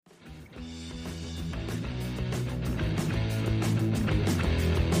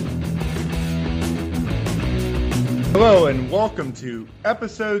Hello and welcome to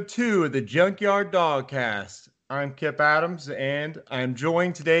episode 2 of the Junkyard Dogcast. I'm Kip Adams and I'm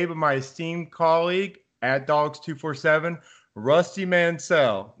joined today by my esteemed colleague at Dogs247, Rusty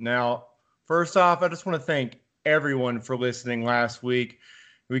Mansell. Now, first off, I just want to thank everyone for listening last week.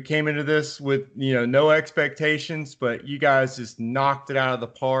 We came into this with, no expectations, but you guys just knocked it out of the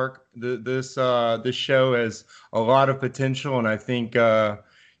park. This show has a lot of potential, and I think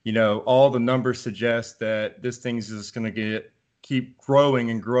all the numbers suggest that this thing's just going to keep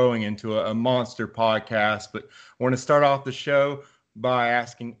growing and growing into a monster podcast. But I want to start off the show by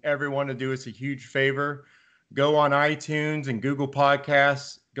asking everyone to do us a huge favor. Go on iTunes and Google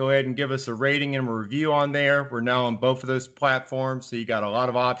Podcasts. Go ahead and give us a rating and a review on there. We're now on both of those platforms, so you got a lot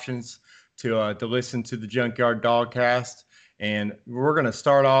of options to listen to the Junkyard Dogcast. And we're going to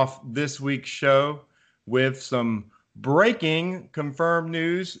start off this week's show with some breaking confirmed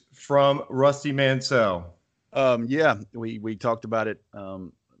news from Rusty Mansell. We talked about it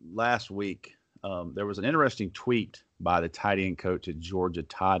last week. There was an interesting tweet by the tight end coach at Georgia,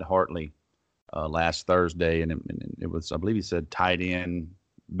 Todd Hartley, last Thursday, and it was, I believe he said tight end,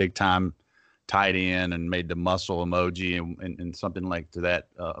 big time tight end, and made the muscle emoji and something like to that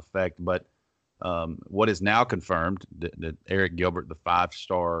effect. But what is now confirmed that Eric Gilbert, the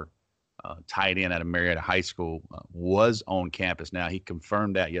 5-star tight end out of Marietta High School, was on campus. Now, he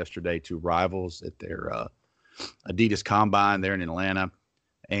confirmed that yesterday to Rivals at their Adidas Combine there in Atlanta.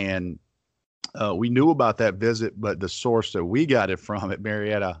 And we knew about that visit, but the source that we got it from at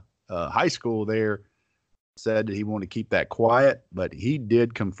Marietta High School there said that he wanted to keep that quiet, but he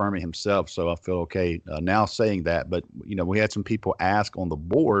did confirm it himself. So I feel okay now saying that. But, we had some people ask on the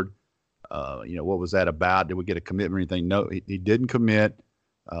board, what was that about? Did we get a commitment or anything? No, he didn't commit.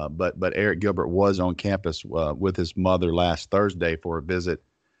 But Eric Gilbert was on campus with his mother last Thursday for a visit.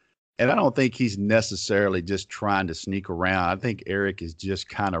 And I don't think he's necessarily just trying to sneak around. I think Eric is just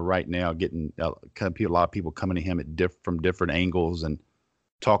kind of right now getting a lot of people coming to him from different angles and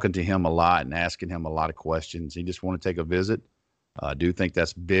talking to him a lot and asking him a lot of questions. He just want to take a visit. I do think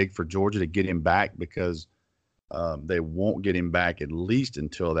that's big for Georgia to get him back, because they won't get him back at least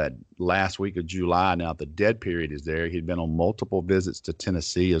until that last week of July. Now, the dead period is there. He'd been on multiple visits to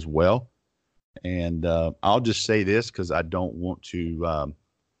Tennessee as well. And I'll just say this because I don't want to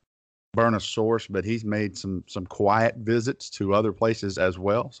burn a source, but he's made some quiet visits to other places as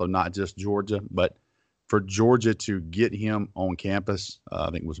well. So not just Georgia, but for Georgia to get him on campus,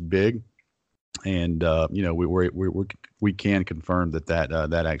 I think was big. And, we can confirm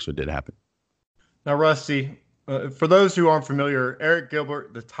that actually did happen. Now, Rusty, for those who aren't familiar, Eric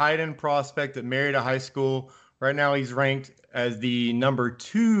Gilbert, the tight end prospect at Marietta High School, right now he's ranked as the number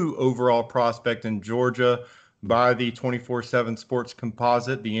 2 overall prospect in Georgia by the 24/7 Sports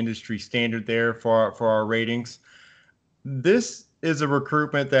Composite, the industry standard there for our ratings. This is a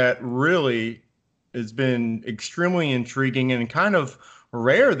recruitment that really has been extremely intriguing and kind of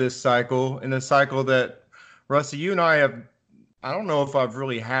rare this cycle, in a cycle that, Rusty, you and I don't know if I've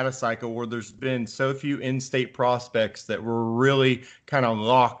really had a cycle where there's been so few in-state prospects that we're really kind of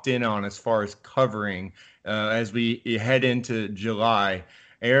locked in on as far as covering as we head into July.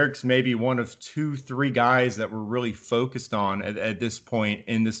 Eric's maybe one of 2-3 guys that we're really focused on at this point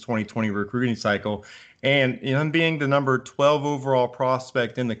in this 2020 recruiting cycle. And him being the number 12 overall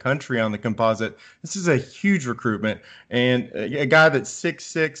prospect in the country on the composite, this is a huge recruitment. And a guy that's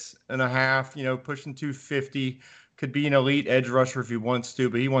 6'6.5", pushing 250, could be an elite edge rusher if he wants to,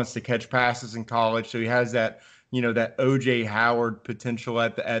 but he wants to catch passes in college. So he has that, that OJ Howard potential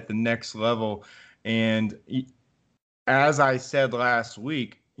at the next level. And as I said last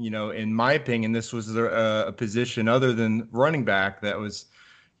week, in my opinion, this was a position other than running back that was,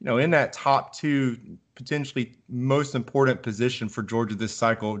 in that top 2, potentially most important position for Georgia this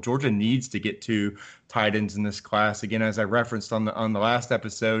cycle. Georgia needs to get 2 tight ends in this class, again, as I referenced on the last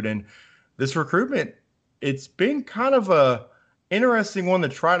episode. And this recruitment, it's been kind of a interesting one to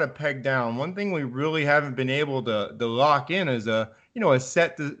try to peg down. One thing we really haven't been able to lock in is a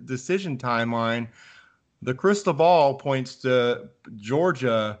set decision timeline. The crystal ball points to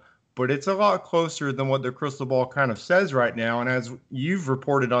Georgia, but it's a lot closer than what the crystal ball kind of says right now. And as you've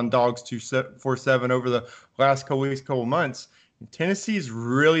reported on Dogs247 over the last couple weeks, couple months, Tennessee's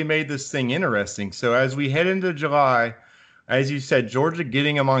really made this thing interesting. So as we head into July, as you said, Georgia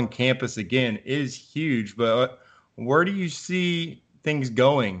getting them on campus again is huge. But where do you see things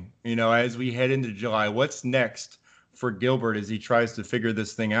going, as we head into July? What's next for Gilbert as he tries to figure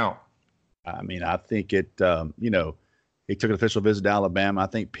this thing out? I mean, I think he took an official visit to Alabama. I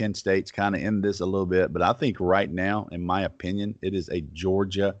think Penn State's kind of in this a little bit, but I think right now, in my opinion, it is a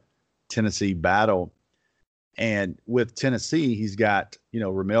Georgia-Tennessee battle. And with Tennessee, he's got,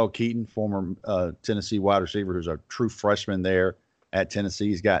 Ramel Keaton, former Tennessee wide receiver, who's a true freshman there at Tennessee.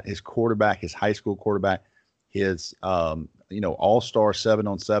 He's got his quarterback, his high school quarterback, his, all-star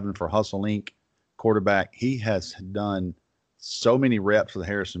 7-on-7 for Hustle Inc. quarterback. He has done so many reps with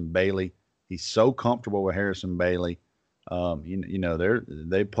Harrison Bailey. He's so comfortable with Harrison Bailey.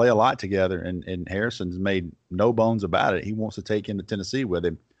 They play a lot together, and Harrison's made no bones about it. He wants to take him to Tennessee with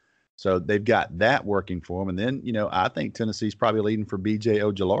him. So they've got that working for him. And then, I think Tennessee's probably leading for B.J.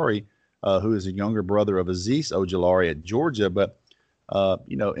 Ojulari, who is a younger brother of Azeez Ojulari at Georgia. But,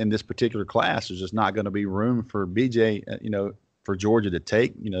 in this particular class, there's just not going to be room for B.J., for Georgia to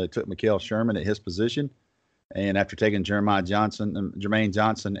take. They took Mikael Sherman at his position. And after taking Jermaine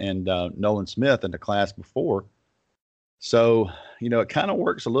Johnson and Nolan Smith in the class before. So, it kind of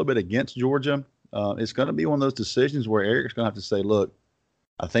works a little bit against Georgia. It's going to be one of those decisions where Eric's going to have to say, look,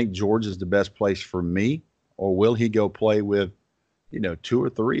 I think Georgia's the best place for me, or will he go play with, 2 or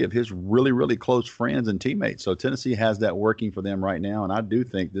 3 of his really, really close friends and teammates? So Tennessee has that working for them right now, and I do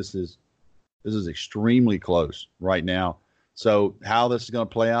think this is extremely close right now. So how this is going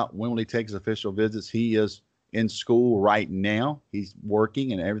to play out, when will he take his official visits? He is in school right now. He's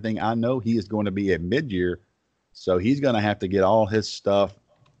working, and everything I know, he is going to be at mid-year. So he's going to have to get all his stuff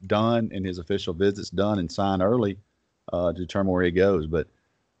done and his official visits done and sign early to determine where he goes. But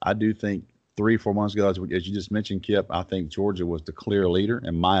I do think 3-4 months ago, as you just mentioned, Kip, I think Georgia was the clear leader,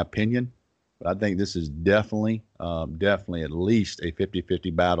 in my opinion. But I think this is definitely at least a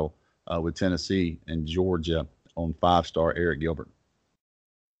 50-50 battle with Tennessee and Georgia on 5-star Eric Gilbert.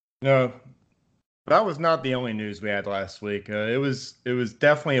 No, that was not the only news we had last week. It was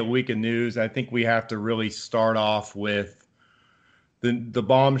definitely a week of news. I think we have to really start off with the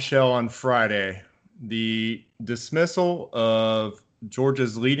bombshell on Friday, the dismissal of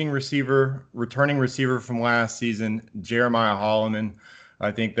Georgia's leading returning receiver from last season, Jeremiah Holloman.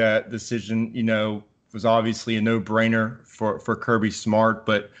 I think that decision, was obviously a no-brainer for Kirby Smart,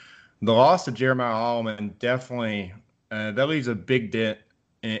 but the loss of Jeremiah Holloman definitely that leaves a big dent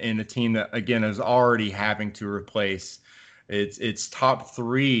in a team that, again, is already having to replace its top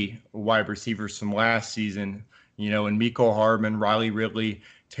 3 wide receivers from last season, in Mecole Hardman, Riley Ridley,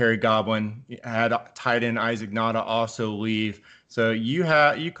 Terry Godwin, had tight end Isaac Nada also leave. So you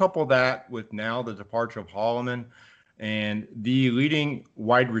couple that with now the departure of Holloman, and the leading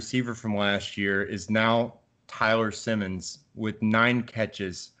wide receiver from last year is now Tyler Simmons with 9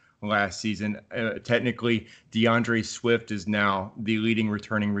 catches last season. Technically, DeAndre Swift is now the leading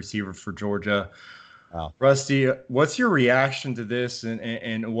returning receiver for Georgia. Wow. Rusty, what's your reaction to this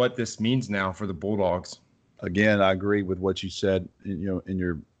and what this means now for the Bulldogs? Again, I agree with what you said, in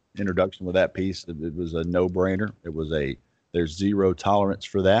your introduction with that piece. It was a no-brainer. There's zero tolerance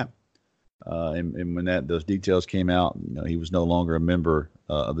for that. And when those details came out, he was no longer a member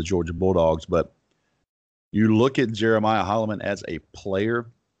of the Georgia Bulldogs. But you look at Jeremiah Holloman as a player,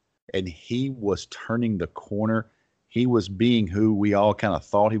 and he was turning the corner. He was being who we all kind of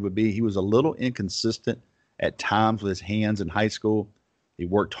thought he would be. He was a little inconsistent at times with his hands in high school. He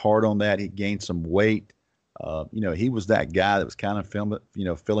worked hard on that. He gained some weight. He was that guy that was kind of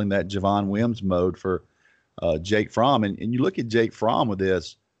filling that Javon Wims mode for Jake Fromm. And you look at Jake Fromm with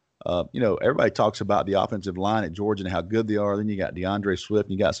this, everybody talks about the offensive line at Georgia and how good they are. Then you got DeAndre Swift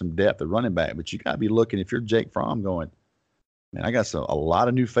and you got some depth at running back. But you got to be looking, if you're Jake Fromm, going, man, I got a lot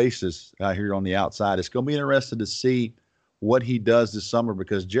of new faces out here on the outside. It's going to be interesting to see what he does this summer,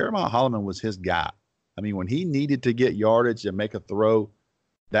 because Jeremiah Holloman was his guy. I mean, when he needed to get yardage and make a throw,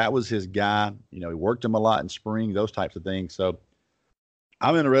 that was his guy. He worked him a lot in spring, those types of things. So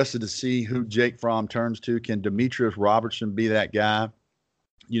I'm interested to see who Jake Fromm turns to. Can Demetrius Robertson be that guy?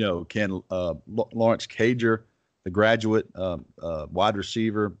 Can Lawrence Cager, the graduate wide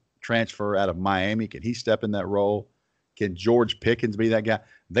receiver transfer out of Miami, can he step in that role? Can George Pickens be that guy?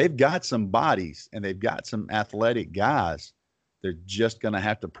 They've got some bodies and they've got some athletic guys. They're just going to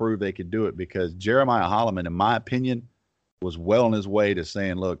have to prove they could do it, because Jeremiah Holloman, in my opinion, was well on his way to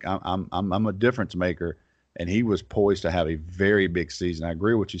saying, look, I'm a difference maker. And he was poised to have a very big season. I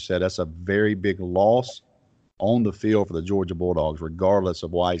agree with what you said. That's a very big loss on the field for the Georgia Bulldogs, regardless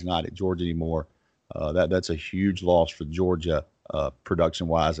of why he's not at Georgia anymore. That's a huge loss for Georgia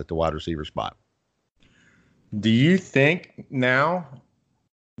production-wise at the wide receiver spot. Do you think now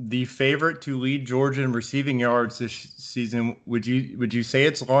the favorite to lead Georgia in receiving yards this season, would you say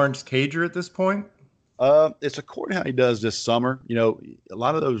it's Lawrence Cager at this point? It's according to how he does this summer. A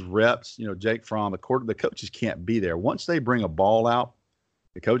lot of those reps, Jake Fromm, the coaches can't be there. Once they bring a ball out,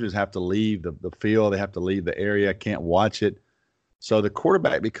 the coaches have to leave the field. They have to leave the area, can't watch it. So the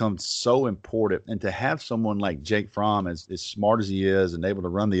quarterback becomes so important, and to have someone like Jake Fromm, as smart as he is, and able to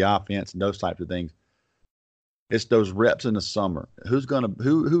run the offense and those types of things, it's those reps in the summer.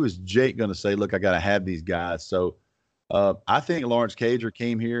 Who is Jake gonna say? Look, I got to have these guys. So I think Lawrence Cager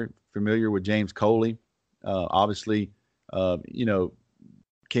came here familiar with James Coley. Obviously, you know,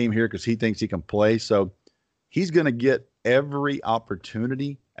 came here because he thinks he can play. So he's going to get every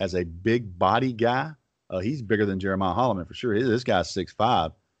opportunity as a big body guy. He's bigger than Jeremiah Holloman for sure. This guy's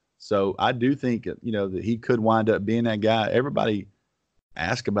 6'5". So I do think, that he could wind up being that guy. Everybody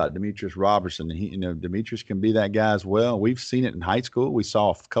ask about Demetrius Robertson, and Demetrius can be that guy as well. We've seen it in high school. We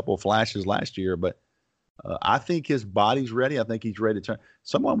saw a couple of flashes last year, but I think his body's ready. I think he's ready to turn.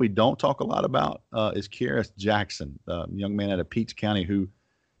 Someone we don't talk a lot about is Kearis Jackson, young man out of Peach County who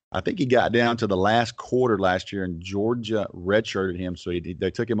I think he got down to the last quarter last year, and Georgia redshirted him. So they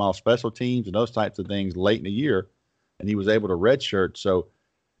took him off special teams and those types of things late in the year, and he was able to redshirt. So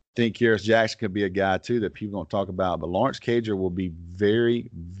I think Kearis Jackson could be a guy, too, that people don't talk about. But Lawrence Cager will be very,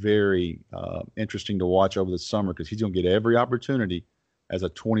 very interesting to watch over the summer because he's going to get every opportunity as a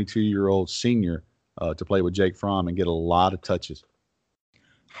 22-year-old senior to play with Jake Fromm and get a lot of touches.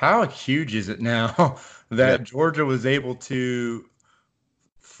 How huge is it now that Georgia was able to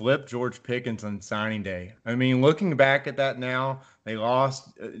flip George Pickens on signing day? I mean, looking back at that now, they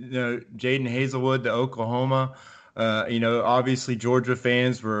lost Jaden Hazelwood to Oklahoma. Obviously Georgia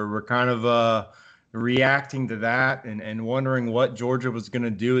fans were kind of reacting to that and wondering what Georgia was going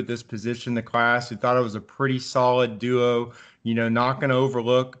to do at this position in the class. We thought it was a pretty solid duo, not going to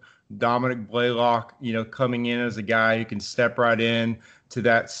overlook Dominic Blaylock, coming in as a guy who can step right in to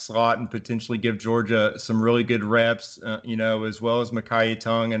that slot and potentially give Georgia some really good reps, as well as Micaiah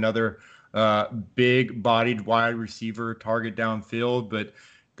Tongue, another big-bodied wide receiver target downfield. But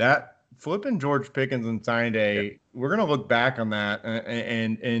that flipping George Pickens on signing day, we're going to look back on that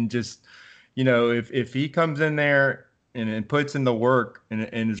and just, if he comes in there and puts in the work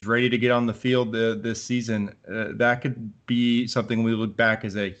and is ready to get on the field this season, that could be something we look back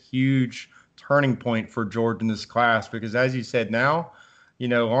as a huge turning point for Georgia in this class. Because as you said, now,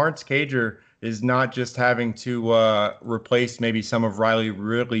 Lawrence Cager is not just having to replace maybe some of Riley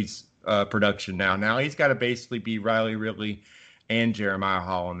Ridley's production now. Now he's got to basically be Riley Ridley and Jeremiah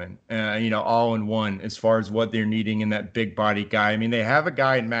Holloman, all in one as far as what they're needing in that big body guy. I mean, they have a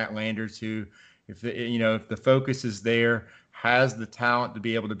guy in Matt Landers who, if the focus is there, has the talent to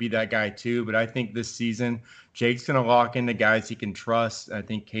be able to be that guy too. But I think this season, Jake's going to lock in the guys he can trust. I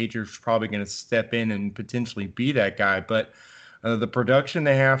think Cager's probably going to step in and potentially be that guy. But the production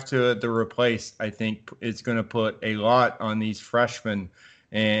they have to replace, I think, is going to put a lot on these freshmen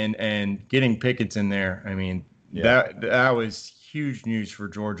and getting Pickens in there. I mean, that was huge news for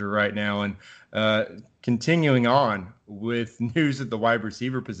Georgia right now. And continuing on with news at the wide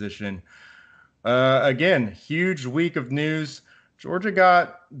receiver position, again, huge week of news. Georgia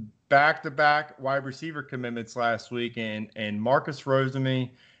got back-to-back wide receiver commitments last week, and Marcus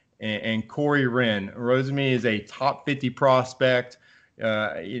Rosemy and Corey Wren. Rosemy is a top 50 prospect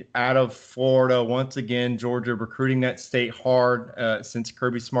out of Florida. Once again, Georgia recruiting that state hard since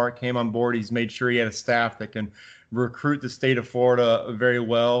Kirby Smart came on board. He's made sure he had a staff that can recruit the state of Florida very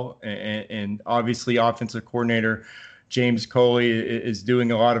well. And obviously, offensive coordinator James Coley is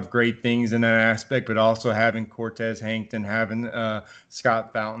doing a lot of great things in that aspect, but also having Cortez Hankton, having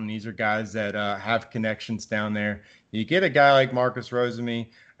Scott Fountain. These are guys that have connections down there. You get a guy like Marcus Rosemy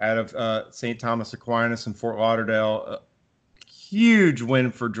out of St. Thomas Aquinas in Fort Lauderdale, huge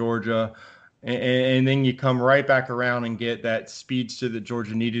win for Georgia. And then you come right back around and get that speedster that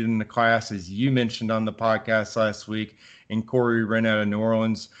Georgia needed in the class, as you mentioned on the podcast last week, and Corey Wren out of New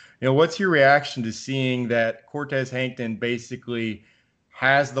Orleans. What's your reaction to seeing that Cortez Hankton basically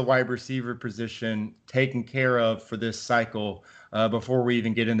has the wide receiver position taken care of for this cycle before we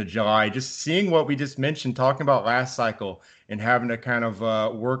even get into July? Just seeing what we just mentioned, talking about last cycle and having to kind of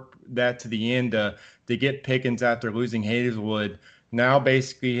work that to the end to get Pickens after losing Hazelwood. Now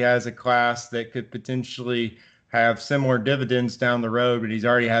basically he has a class that could potentially have similar dividends down the road, but he's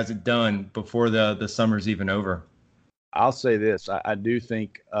already has it done before the summer's even over. I'll say this. I do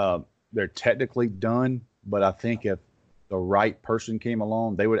think they're technically done, but I think if the right person came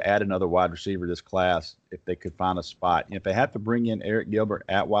along, they would add another wide receiver to this class if they could find a spot. And if they have to bring in Eric Gilbert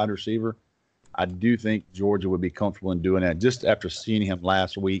at wide receiver, I do think Georgia would be comfortable in doing that just after seeing him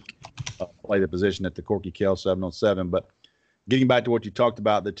last week play the position at the Corky Kell 7-on-7. But getting back to what you talked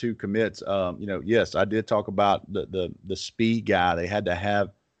about, the two commits, yes, I did talk about the speed guy. They had to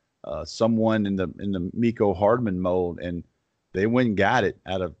have someone in the Miko Hardman mold, and they went and got it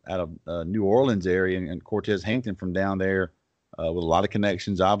out of New Orleans area, and Cortez Hankton from down there with a lot of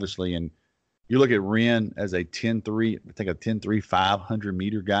connections, obviously. And you look at Wren as a 10-3, I think a 10-3,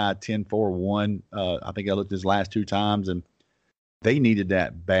 500-meter guy, 10-4-1. I think I looked his last 2 times, and they needed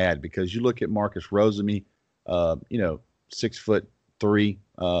that bad because you look at Marcus Rosemy, 6'3",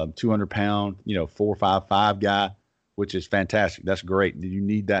 200-pound, 4.55 guy, which is fantastic. That's great. You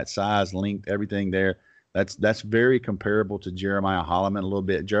need that size, length, everything there. That's very comparable to Jeremiah Holloman a little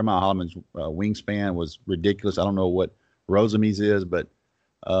bit. Jeremiah Holloman's wingspan was ridiculous. I don't know what Rosemy's is, but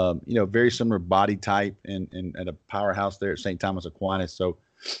very similar body type and at a powerhouse there at St. Thomas Aquinas. So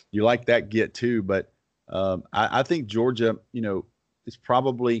you like that get too. But I think Georgia, is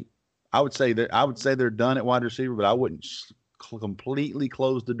probably, I would say they're done at wide receiver, but I wouldn't completely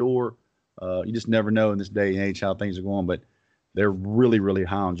close the door. You just never know in this day and age how things are going, but they're really, really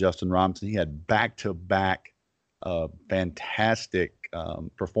high on Justin Robinson. He had back-to-back fantastic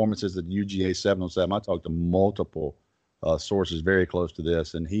performances at UGA 707. I talked to multiple sources very close to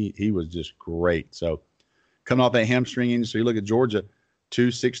this, and he was just great. So coming off that hamstring injury, so you look at Georgia,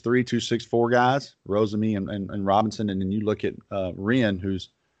 2'6'3", 2'6'4" guys, Rosemy and Robinson, and then you look at Wren, who's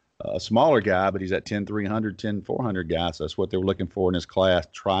a smaller guy, but he's at 10-300, 10-400 guys. So that's what they were looking for in this class,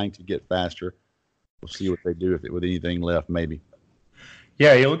 trying to get faster. We'll see what they do with anything left, maybe.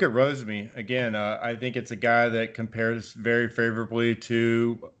 Yeah, you look at Rosemy again. I think it's a guy that compares very favorably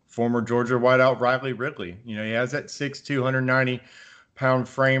to former Georgia wideout Riley Ridley. He has that 6'2", 190-pound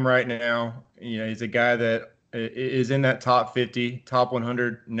frame right now. He's a guy that is in that top 50, top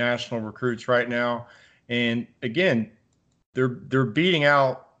 100 national recruits right now. And again, they're beating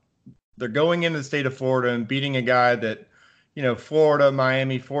out. They're going into the state of Florida and beating a guy that, Florida,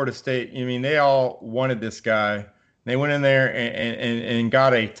 Miami, Florida State. They all wanted this guy. They went in there and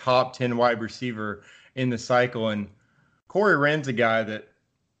got a top 10 wide receiver in the cycle. And Corey Wren's a guy that,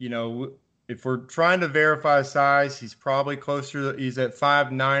 if we're trying to verify size, he's probably closer. He's at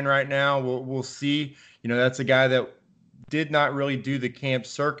 5'9" right now. We'll see. That's a guy that did not really do the camp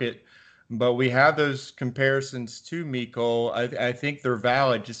circuit. But we have those comparisons to Miko. I think they're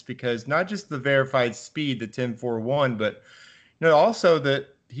valid just because not just the verified speed, the 10.41, but also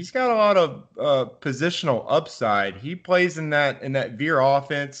that he's got a lot of positional upside. He plays in that veer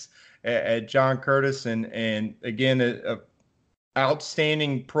offense at John Curtis, and again a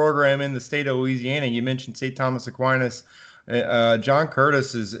outstanding program in the state of Louisiana. You mentioned St. Thomas Aquinas. John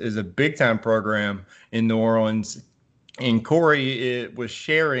Curtis is a big time program in New Orleans, and Corey was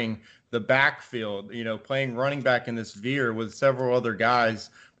sharing the backfield, playing running back in this veer with several other guys,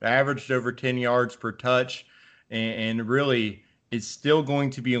 averaged over 10 yards per touch, and really is still going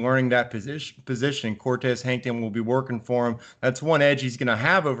to be learning that position. Cortez Hankton will be working for him. That's one edge he's going to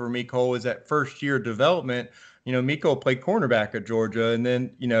have over Miko is that first year development. Miko played cornerback at Georgia and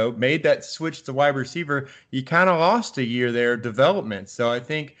then, made that switch to wide receiver. You kind of lost a year there development. So I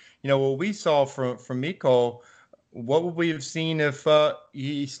think, what we saw from Miko, what would we have seen if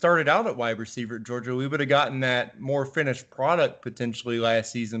he started out at wide receiver at Georgia? We would have gotten that more finished product potentially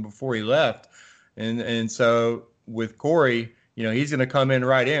last season before he left. And so with Corey, he's going to come in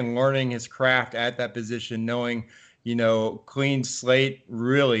right in, learning his craft at that position, knowing, clean slate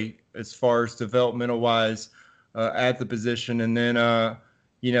really as far as developmental wise at the position. And then,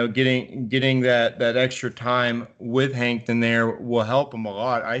 getting that extra time with Hankton there will help him a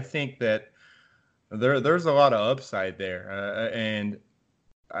lot. I think that there's a lot of upside there, and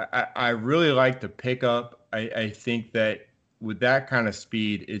I really like the pickup. I think that with that kind of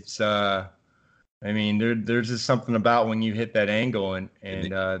speed, it's there's just something about when you hit that angle, and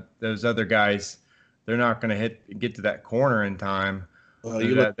those other guys, they're not going to get to that corner in time.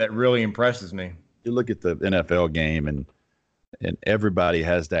 That really impresses me. You look at the NFL game, and everybody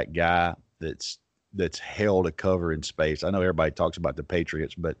has that guy that's held a cover in space. I know everybody talks about the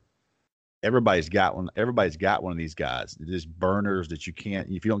Patriots, but everybody's got one. Everybody's got one of these guys. Just burners that you can't.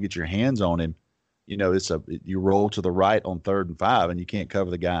 If you don't get your hands on him, you roll to the right on 3rd and 5, and you can't cover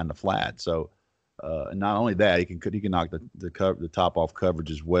the guy in the flat. So, not only that, he can knock the top off coverage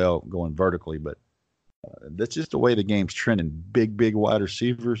as well, going vertically. But that's just the way the game's trending. Big wide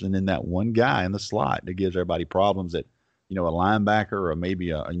receivers, and then that one guy in the slot that gives everybody problems. That a linebacker or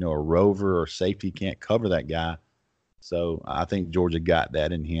maybe a rover or safety can't cover that guy. So I think Georgia got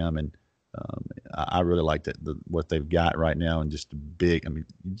that in him, and I really like what they've got right now, and just big.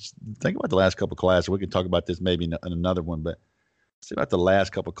 Just think about the last couple of classes. We can talk about this maybe in another one, but see about the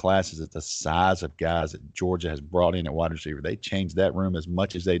last couple of classes at the size of guys that Georgia has brought in at wide receiver. They changed that room as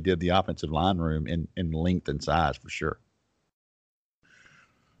much as they did the offensive line room in length and size for sure.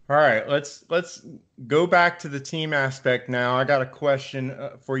 All right, let's go back to the team aspect now. I got a question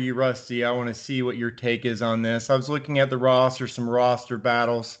for you, Rusty. I want to see what your take is on this. I was looking at the roster, some roster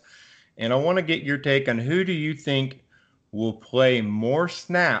battles, and I want to get your take on who do you think will play more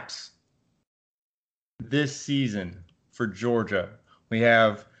snaps this season for Georgia. We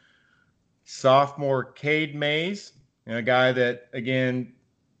have sophomore Cade Mays, a guy that again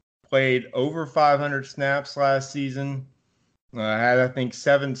played over 500 snaps last season. Had, I think,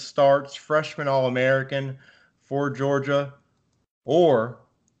 7 starts, freshman All-American for Georgia. Or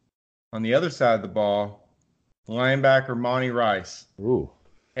on the other side of the ball, linebacker Monty Rice. Ooh.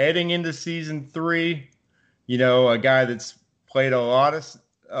 Heading into season 3, a guy that's played a lot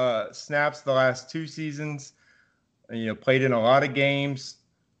of snaps the last 2 seasons, played in a lot of games.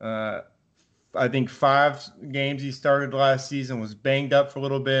 I think 5 games he started last season, was banged up for a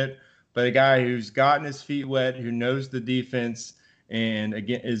little bit, but a guy who's gotten his feet wet, who knows the defense, and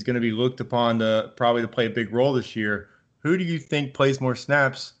again is going to be looked upon to probably to play a big role this year. Who do you think plays more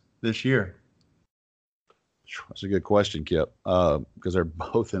snaps this year? That's a good question, Kip, because they're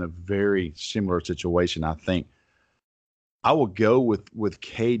both in a very similar situation, I think. I will go with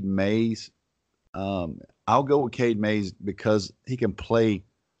Cade Mays. I'll go with Cade Mays because he can play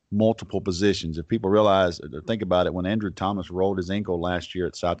multiple positions. If people realize or think about it, when Andrew Thomas rolled his ankle last year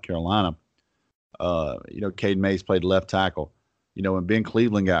at South Carolina, Cade Mays played left tackle. When Ben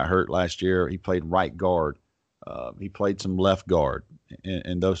Cleveland got hurt last year, he played right guard. He played some left guard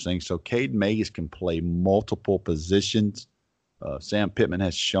and those things. So Cade Mays can play multiple positions. Sam Pittman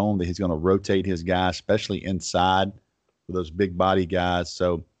has shown that he's going to rotate his guys, especially inside with those big body guys.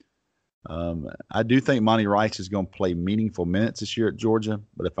 So I do think Monty Rice is going to play meaningful minutes this year at Georgia.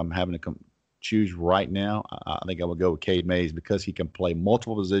 But if I'm having to choose right now, I think I would go with Cade Mays because he can play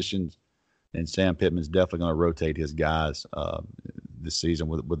multiple positions. And Sam Pittman's definitely going to rotate his guys this season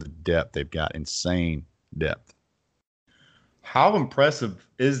with the depth they've got. Insane depth. How impressive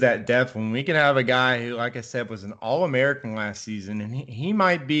is that depth when we can have a guy who, like I said, was an All-American last season, and he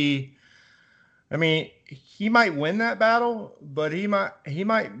might be. I mean, he might win that battle, but he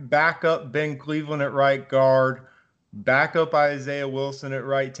might back up Ben Cleveland at right guard, back up Isaiah Wilson at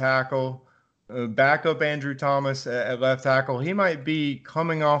right tackle, back up Andrew Thomas at left tackle. He might be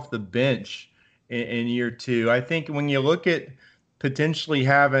coming off the bench in year 2. I think when you look at potentially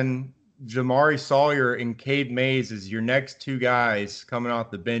having Jamari Sawyer and Cade Mays as your next 2 guys coming off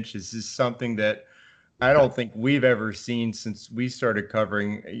the bench, this is something that I don't think we've ever seen since we started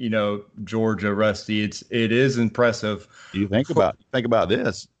covering, Georgia, Rusty. It is impressive. You think about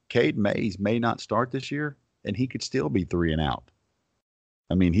this. Cade Mays may not start this year, and he could still be 3 and out.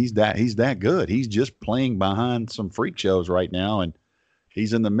 I mean, he's that good. He's just playing behind some freak shows right now, and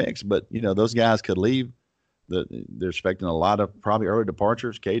he's in the mix. But those guys could leave. They're expecting a lot of probably early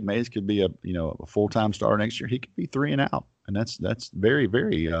departures. Cade Mays could be a full-time starter next year. He could be 3 and out, and that's very,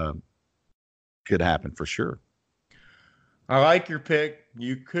 very could happen for sure. I like your pick.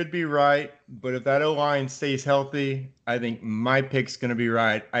 You could be right, but if that O-line stays healthy, I think my pick's going to be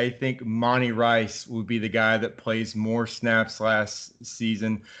right. I think Monty Rice will be the guy that plays more snaps next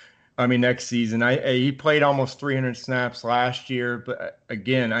season. He played almost 300 snaps last year, but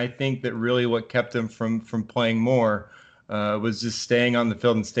again, I think that really what kept him from playing more was just staying on the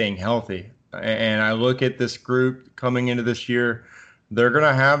field and staying healthy. And I look at this group coming into this year, they're going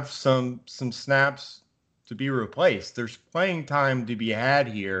to have some snaps to be replaced. There's playing time to be had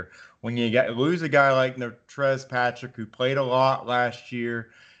here when you lose a guy like Natrez Patrick, who played a lot last year,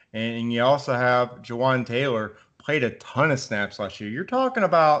 and you also have Jawan Taylor, played a ton of snaps last year. You're talking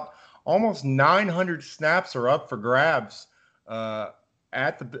about almost 900 snaps are up for grabs at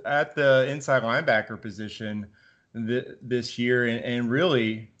the inside linebacker position this year, and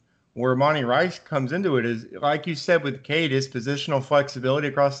really where Monty Rice comes into it is, like you said with Cade, his positional flexibility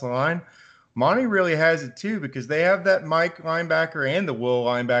across the line. Monty really has it too because they have that Mike linebacker and the Will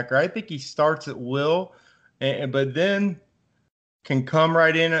linebacker. I think he starts at Will, but then can come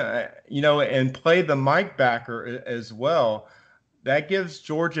right in, and play the Mike backer as well. That gives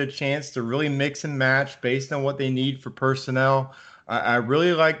Georgia a chance to really mix and match based on what they need for personnel. I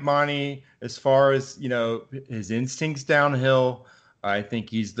really like Monty as far as, his instincts downhill. I think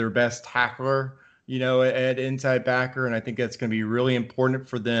he's their best tackler, at inside backer, and I think that's going to be really important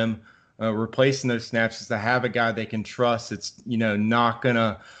for them replacing those snaps is to have a guy they can trust. It's, not going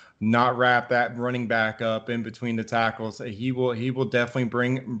to not wrap that running back up in between the tackles. He will definitely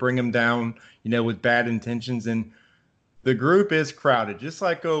bring him down, with bad intentions. And the group is crowded, just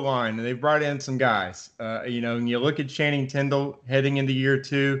like O-line, and they've brought in some guys. And you look at Channing Tindall heading into year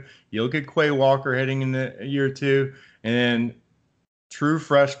 2, you look at Quay Walker heading into year 2, and then true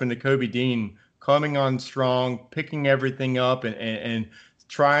freshman Nakobe Dean coming on strong, picking everything up and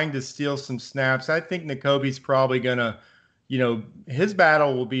trying to steal some snaps. I think Nakobe's probably gonna, his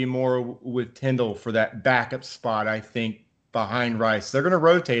battle will be more with Tyndall for that backup spot, I think, behind Rice. They're gonna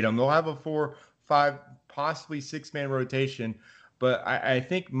rotate him. They'll have a 4, 5, possibly 6-man rotation. But I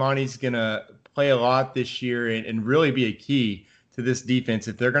think Monty's gonna play a lot this year and really be a key to this defense.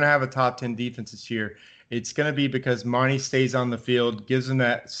 If they're gonna have a top 10 defense this year, it's going to be because Monty stays on the field, gives them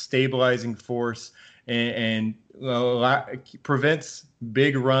that stabilizing force, and prevents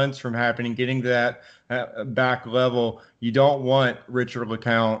big runs from happening, getting to that back level. You don't want Richard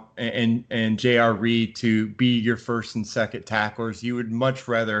LeCounte and J.R. Reed to be your first and second tacklers. You would much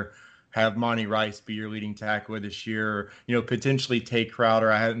rather have Monty Rice be your leading tackler this year, or, potentially Tate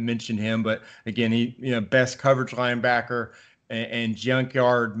Crowder. I haven't mentioned him, but again, he, best coverage linebacker and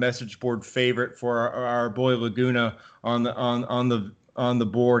junkyard message board favorite for our boy Laguna on the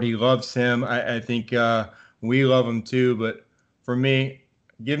board. He loves him. I think we love him too. But for me,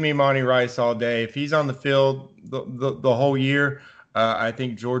 give me Monty Rice all day. If he's on the field the whole year, I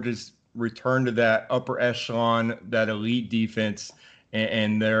think Georgia's returned to that upper echelon, that elite defense,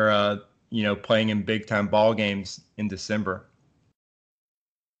 and they're playing in big time ball games in December.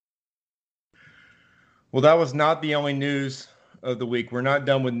 Well, that was not the only news of the week. We're not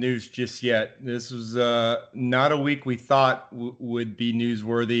done with news just yet. This was not a week we thought would be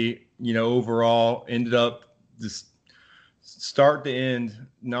newsworthy. Overall, ended up just start to end,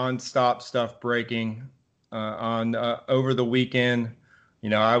 nonstop stuff breaking on over the weekend.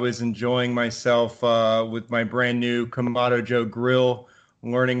 I was enjoying myself with my brand new Kamado Joe grill,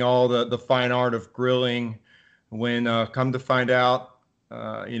 learning all the fine art of grilling. When come to find out,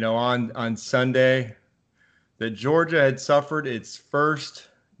 on Sunday, that Georgia had suffered its first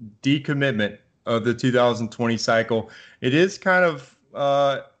decommitment of the 2020 cycle. It is kind of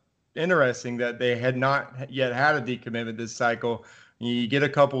interesting that they had not yet had a decommitment this cycle. You get a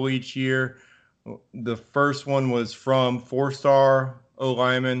couple each year. The first one was from 4-star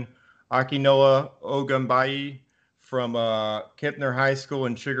O-lineman Akinola Ogunbayi from Kempner High School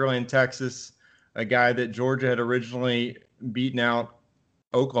in Sugar Land, Texas, a guy that Georgia had originally beaten out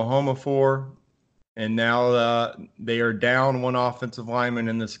Oklahoma for. And now they are down one offensive lineman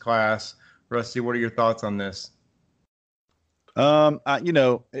in this class. Rusty, what are your thoughts on this? Hearing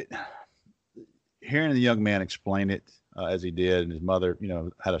the young man explain it as he did, and his mother,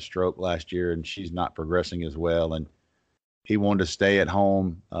 had a stroke last year, and she's not progressing as well, and he wanted to stay at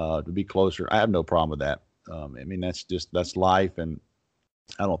home to be closer. I have no problem with that. That's life, and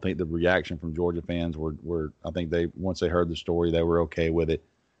I don't think the reaction from Georgia fans were. I think once they heard the story, they were okay with it.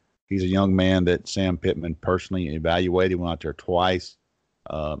 He's a young man that Sam Pittman personally evaluated, went out there twice.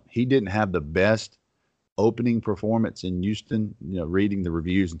 He didn't have the best opening performance in Houston, reading the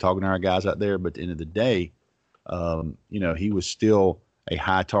reviews and talking to our guys out there. But at the end of the day, he was still a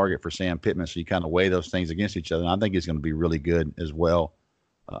high target for Sam Pittman. So you kind of weigh those things against each other. And I think he's going to be really good as well.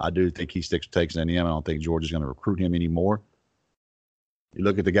 I do think he sticks with Texas A&M. I don't think Georgia's going to recruit him anymore. You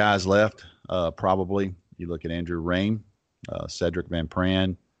look at the guys left, probably. You look at Andrew Rain, Cedric Van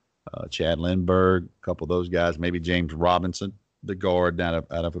Pran, Chad Lindbergh, a couple of those guys, maybe James Robinson, the guard out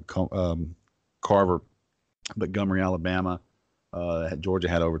of Carver, Montgomery, Alabama. Georgia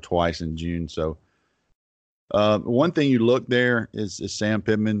had over twice in June. So one thing you look there is Sam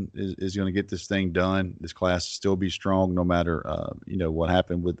Pittman is going to get this thing done. This class will still be strong no matter what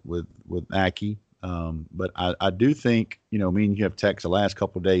happened with Aki. But I do think me and you have text the last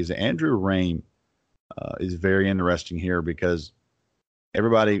couple of days. Andrew Rain is very interesting here because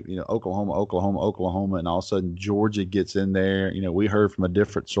everybody, Oklahoma, and all of a sudden Georgia gets in there. We heard from a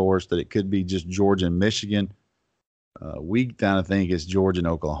different source that it could be just Georgia and Michigan. We kind of think it's Georgia and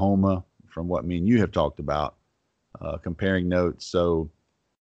Oklahoma from what me and you have talked about, comparing notes. So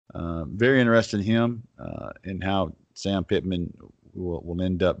very interested in him and how Sam Pittman will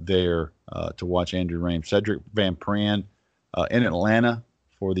end up there to watch Andrew Rain. Cedric Van Pran in Atlanta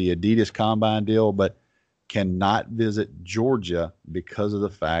for the Adidas Combine deal, but cannot visit Georgia because of the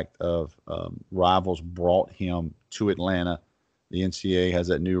fact of rivals brought him to Atlanta. The NCAA has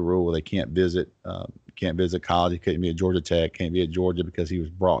that new rule where they can't visit college. He couldn't be at Georgia Tech, can't be at Georgia because he was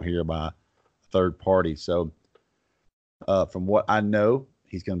brought here by a third party. So from what I know,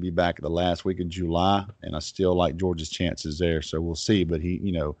 he's going to be back the last week of July, and I still like Georgia's chances there. So we'll see. But he,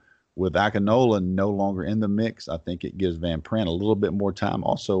 with Akinola no longer in the mix, I think it gives Van Pran a little bit more time.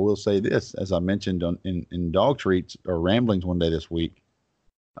 Also, we'll say this, as I mentioned in Dog Treats or Ramblings one day this week,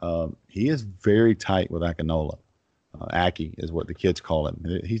 he is very tight with Akinola. Aki is what the kids call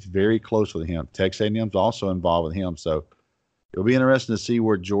him. He's very close with him. Texas A&M's also involved with him. So It'll be interesting to see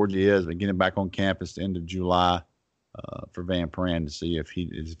where Georgia is, but getting back on campus the end of July for Van Pran to see if he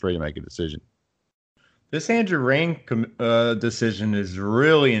is free to make a decision. This Andrew Rain decision is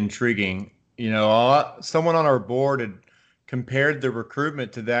really intriguing. Someone on our board had compared the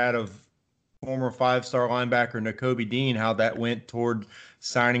recruitment to that of former five-star linebacker Nakobe Dean, how that went toward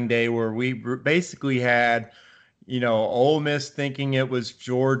signing day, where we basically had, Ole Miss thinking it was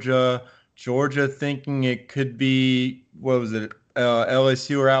Georgia, Georgia thinking it could be, what was it,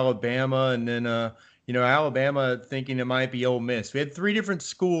 LSU or Alabama, and then, Alabama thinking it might be Ole Miss. We had three different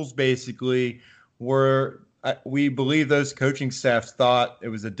schools basically where we believe those coaching staffs thought it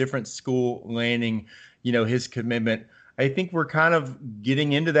was a different school landing, his commitment. I think we're kind of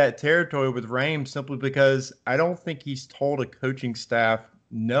getting into that territory with Rahm simply because I don't think he's told a coaching staff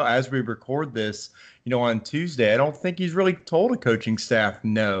no as we record this, on Tuesday. I don't think he's really told a coaching staff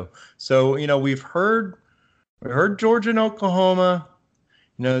no. So, we heard Georgia and Oklahoma.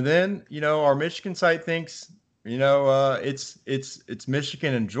 Then, our Michigan site thinks, it's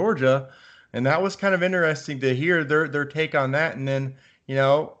Michigan and Georgia. And that was kind of interesting to hear their take on that. And then,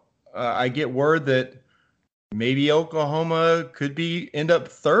 I get word that maybe Oklahoma could end up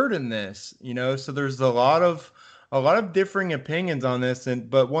third in this, so there's a lot of differing opinions on this.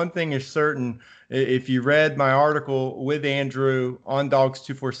 But one thing is certain, if you read my article with Andrew on Dogs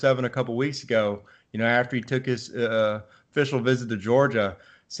 247 a couple weeks ago, after he took his official visit to Georgia,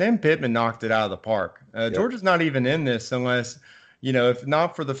 Sam Pittman knocked it out of the park. Yep. Georgia's not even in this unless, if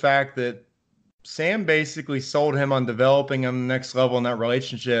not for the fact that Sam basically sold him on developing him the next level in that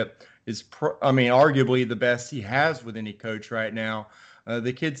relationship is, arguably the best he has with any coach right now.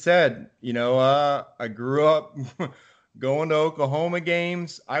 The kid said, I grew up going to Oklahoma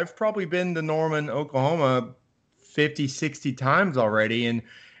games. I've probably been to Norman, Oklahoma 50, 60 times already.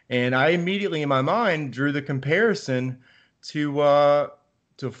 And I immediately in my mind drew the comparison to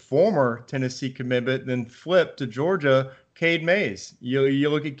former Tennessee commitment, then flipped to Georgia, Cade Mays. You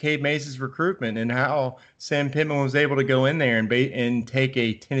look at Cade Mays' recruitment and how Sam Pittman was able to go in there and take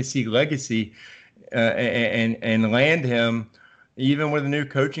a Tennessee legacy and land him, even with a new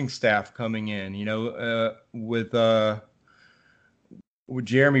coaching staff coming in. With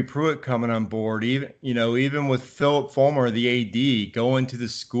Jeremy Pruitt coming on board, even with Philip Fulmer, the AD, going to the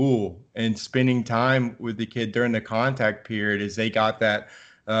school and spending time with the kid during the contact period as they got that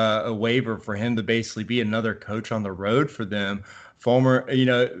a waiver for him to basically be another coach on the road for them. Fulmer,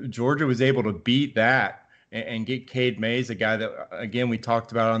 Georgia was able to beat that and get Cade Mays, a guy that, again, we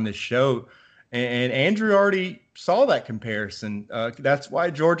talked about on this show. And Andrew already saw that comparison. That's why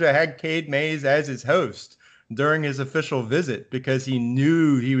Georgia had Cade Mays as his host during his official visit, because he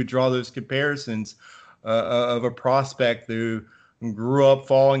knew he would draw those comparisons of a prospect who grew up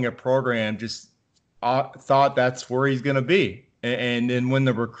following a program, just thought that's where he's going to be. And then when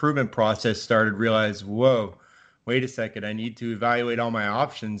the recruitment process started, realized, whoa, wait a second, I need to evaluate all my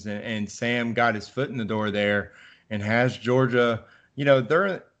options. And Sam got his foot in the door there and has Georgia,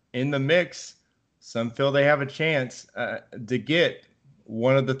 they're in the mix. Some feel they have a chance to get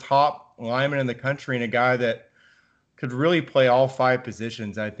one of the top linemen in the country and a guy that could really play all five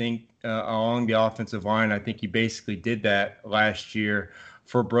positions. I think along the offensive line, I think he basically did that last year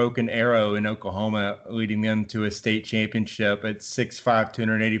for Broken Arrow in Oklahoma, leading them to a state championship at 6'5",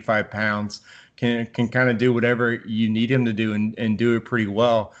 285 pounds, can kind of do whatever you need him to do and do it pretty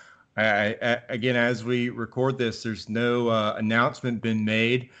well. Again, as we record this, there's no announcement been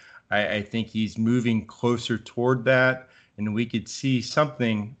made. I think he's moving closer toward that, and we could see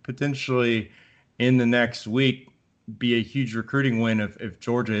something potentially in the next week be a huge recruiting win if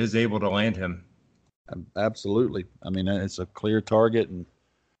Georgia is able to land him. Absolutely. It's a clear target, and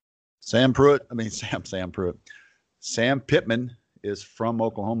Sam Pittman is from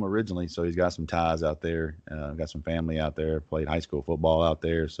Oklahoma originally, so he's got some ties out there, got some family out there, played high school football out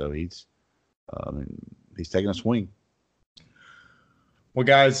there, so he's taking a swing. Well,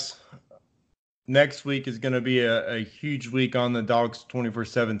 guys, next week is going to be a huge week on the Dogs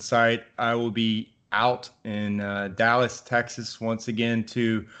 24/7 site. I will be out in Dallas, Texas once again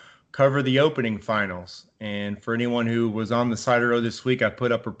to cover the opening finals. And for anyone who was on the Cider Road this week, I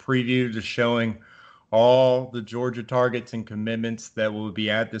put up a preview just showing all the Georgia targets and commitments that will be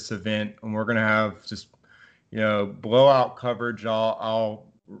at this event. And we're going to have just, blowout coverage. I'll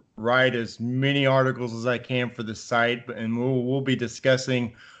write as many articles as I can for the site, and we'll be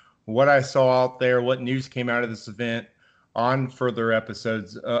discussing what I saw out there, what news came out of this event on further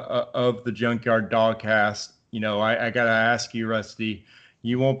episodes of the Junkyard Dogcast. I got to ask you, Rusty,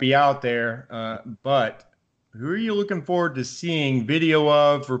 you won't be out there, but who are you looking forward to seeing video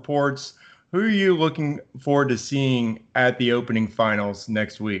of, reports Who are you looking forward to seeing at the opening finals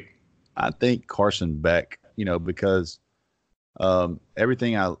next week? I think Carson Beck, because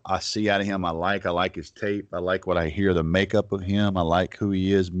everything I see out of him, I like. I like his tape. I like what I hear, the makeup of him. I like who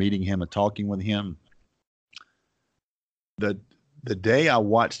he is, meeting him and talking with him. The day I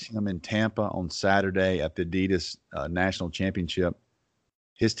watched him in Tampa on Saturday at the Adidas National Championship,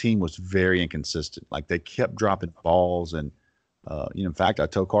 his team was very inconsistent. Like they kept dropping balls, and in fact, I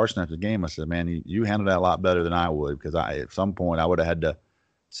told Carson after the game, I said, "Man, you handled that a lot better than I would, because at some point I would have had to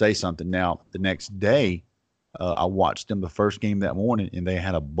say something." Now the next day, I watched them the first game that morning, and they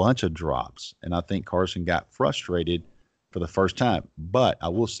had a bunch of drops, and I think Carson got frustrated for the first time. But I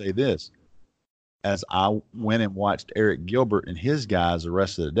will say this: as I went and watched Eric Gilbert and his guys the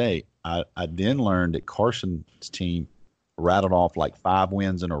rest of the day, I then learned that Carson's team rattled off like 5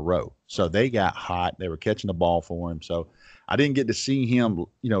 wins in a row. So they got hot. They were catching the ball for him. So I didn't get to see him,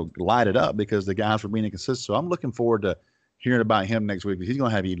 light it up because the guys were being inconsistent. So I'm looking forward to hearing about him next week, because he's going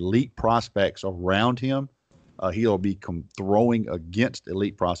to have elite prospects around him. He'll be throwing against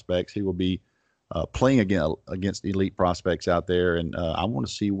elite prospects. He will be playing against elite prospects out there. And I want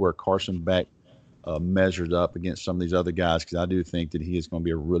to see where Carson Beck measured up against some of these other guys, because I do think that he is going to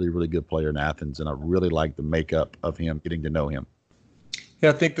be a really, really good player in Athens, and I really like the makeup of him, getting to know him. Yeah,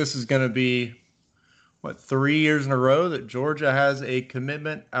 I think this is going to be, 3 years in a row that Georgia has a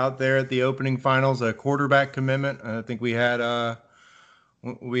commitment out there at the opening finals, a quarterback commitment. I think we had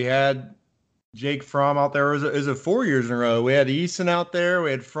Jake Fromm out there. It was 4 years in a row. We had Eason out there, we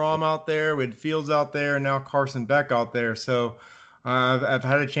had Fromm out there, we had Fields out there, and now Carson Beck out there. So I've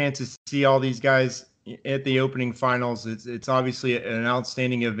had a chance to see all these guys at the opening finals. It's obviously an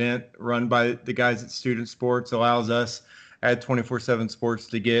outstanding event run by the guys at Student Sports. Allows us at 24/7 Sports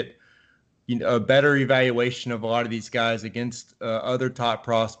to get a better evaluation of a lot of these guys against other top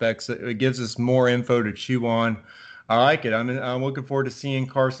prospects. It gives us more info to chew on. I like it. I'm looking forward to seeing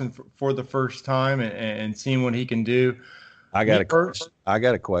Carson for the first time and seeing what he can do. I got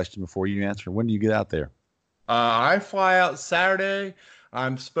a question before you answer. When do you get out there? I fly out Saturday.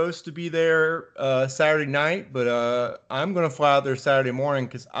 I'm supposed to be there Saturday night, but I'm going to fly out there Saturday morning,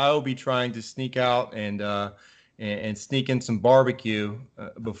 because I will be trying to sneak out and sneak in some barbecue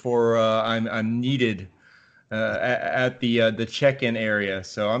before I'm needed at the check-in area.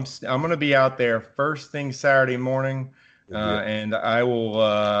 So I'm going to be out there first thing Saturday morning, and I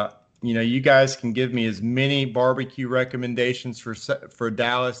will. You guys can give me as many barbecue recommendations for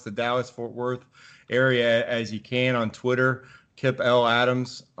Dallas, the Dallas-Fort Worth area, as you can on Twitter. Kip L.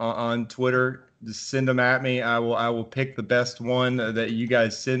 Adams on Twitter. Just send them at me. I will pick the best one that you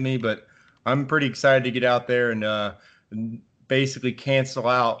guys send me. But I'm pretty excited to get out there and basically cancel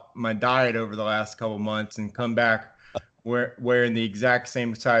out my diet over the last couple months and come back wearing the exact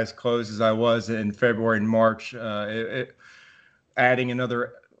same size clothes as I was in February and March. Adding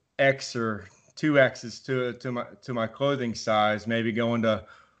another X or 2X's to my clothing size, maybe going to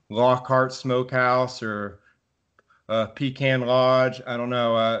Lockhart Smokehouse or Pecan Lodge. I don't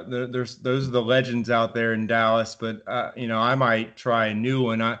know. Those are the legends out there in Dallas, but I might try a new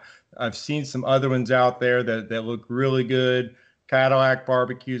one. I've seen some other ones out there that look really good. Cadillac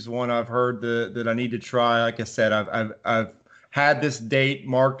Barbecue is one I've heard that I need to try. Like I said, I've had this date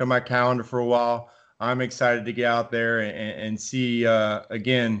marked on my calendar for a while. I'm excited to get out there and see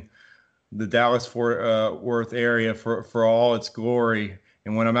again the Dallas-Fort Worth area for all its glory.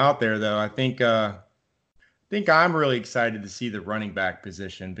 And when I'm out there, though, I think I'm really excited to see the running back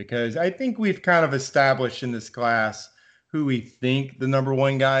position, because I think we've kind of established in this class who we think the number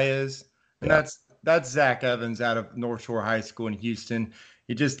one guy is, and that's Zach Evans out of North Shore High School in Houston.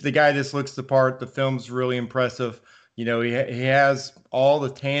 The guy just looks the part. The film's really impressive. He has all the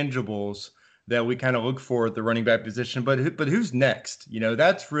tangibles that we kind of look for at the running back position. But who's next?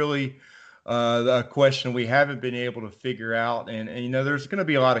 That's really a question we haven't been able to figure out. And there's going to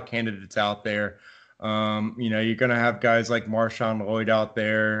be a lot of candidates out there. You're going to have guys like Marshawn Lloyd out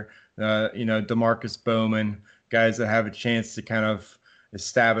there, DeMarcus Bowman, guys that have a chance to kind of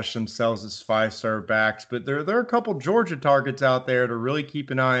establish themselves as 5-star backs. But there are a couple Georgia targets out there to really keep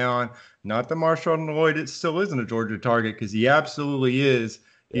an eye on. Not that Marshawn Lloyd, it still isn't a Georgia target, because he absolutely is,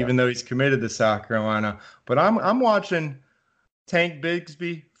 even though he's committed to South Carolina. But I'm watching Tank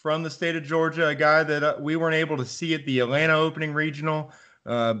Bigsby from the state of Georgia, a guy that we weren't able to see at the Atlanta opening regional.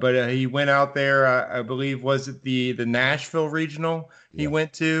 But he went out there, I believe, was it the Nashville regional he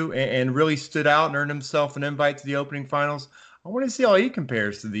went to, and really stood out and earned himself an invite to the opening finals. I want to see how he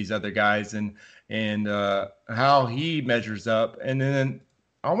compares to these other guys and how he measures up. And then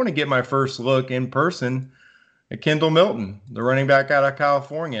I want to get my first look in person Kendall Milton, the running back out of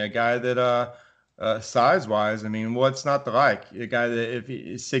California, a guy that size-wise, I mean, what's not to like? A guy that if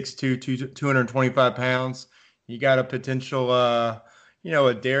he's 6'2", 225 pounds, you got a potential, a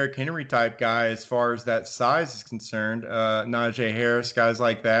Derrick Henry type guy as far as that size is concerned. Najee Harris, guys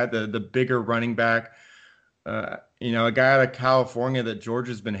like that, the bigger running back. A guy out of California that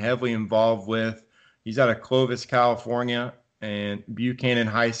Georgia's been heavily involved with. He's out of Clovis, California, and Buchanan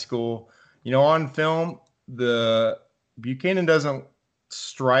High School. On film, the Buchanan doesn't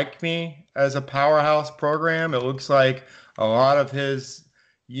strike me as a powerhouse program. It looks like a lot of his,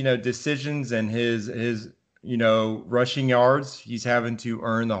 decisions and his rushing yards, he's having to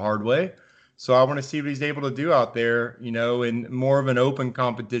earn the hard way. So I want to see what he's able to do out there, in more of an open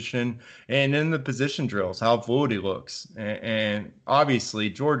competition and in the position drills, how fluid he looks. And obviously,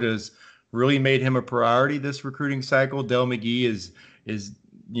 Georgia's really made him a priority this recruiting cycle. Dell McGee is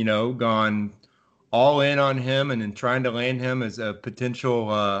gone all in on him and then trying to land him as a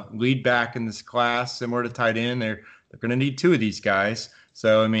potential lead back in this class, similar to tight end. They're going to need two of these guys.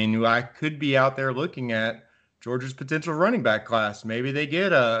 So, I mean, I could be out there looking at Georgia's potential running back class. Maybe they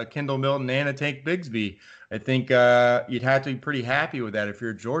get a Kendall Milton and a Tank Bigsby. I think you'd have to be pretty happy with that if you're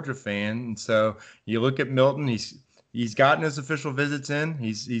a Georgia fan. And so you look at Milton. He's gotten his official visits in.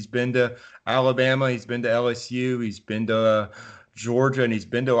 He's been to Alabama. He's been to LSU. He's been to Georgia, and he's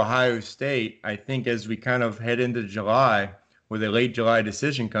been to Ohio State. I think as we kind of head into July with a late July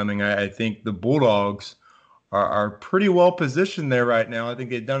decision coming, I think the Bulldogs are pretty well positioned there right now. I think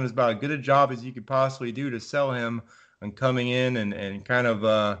they've done as about as good a job as you could possibly do to sell him and coming in and kind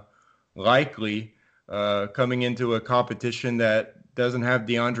of likely coming into a competition that doesn't have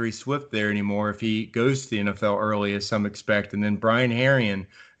DeAndre Swift there anymore if he goes to the NFL early, as some expect. And then Brian Herrien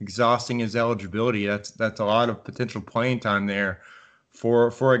exhausting his eligibility. That's a lot of potential playing time there for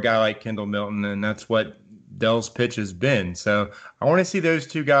a guy like Kendall Milton, and that's what Dell's pitch has been. So I want to see those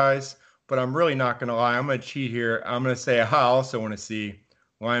two guys. But I'm really not going to lie. I'm going to cheat here. I'm going to say I also want to see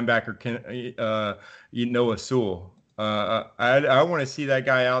linebacker Noah Sewell. I want to see that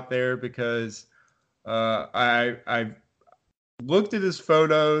guy out there because I've looked at his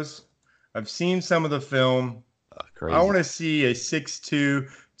photos. I've seen some of the film. Crazy. I want to see a 6'2",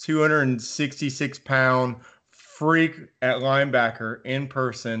 266-pound freak at linebacker in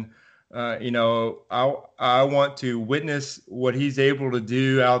person. I want to witness what he's able to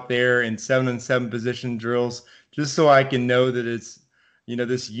do out there in 7-on-7 position drills, just so I can know that it's,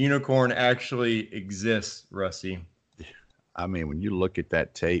 this unicorn actually exists, Rusty. I mean, when you look at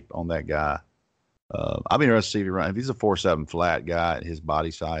that tape on that guy, I'll be interested to see if he runs. If he's a 4.7 flat guy, his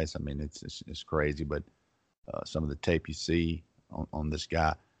body size, I mean, it's crazy. But some of the tape you see on this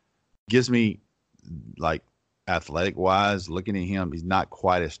guy gives me like, athletic wise, looking at him, he's not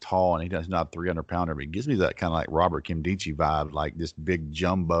quite as tall and he's not 300 pounder, but he gives me that kind of like Robert Kimdichie vibe, like this big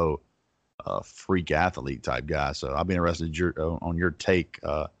jumbo freak athlete type guy. So I'll be interested on your take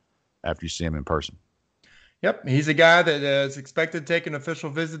after you see him in person. Yep, he's a guy that is expected to take an official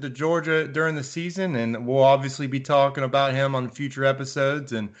visit to Georgia during the season, and we'll obviously be talking about him on future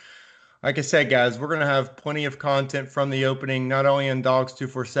episodes. And like I said, guys, we're going to have plenty of content from the opening, not only on Dogs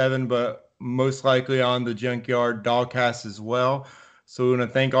 247, but most likely on the Junkyard Dogcast as well. So we want to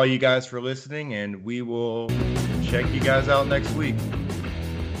thank all you guys for listening, and we will check you guys out next week.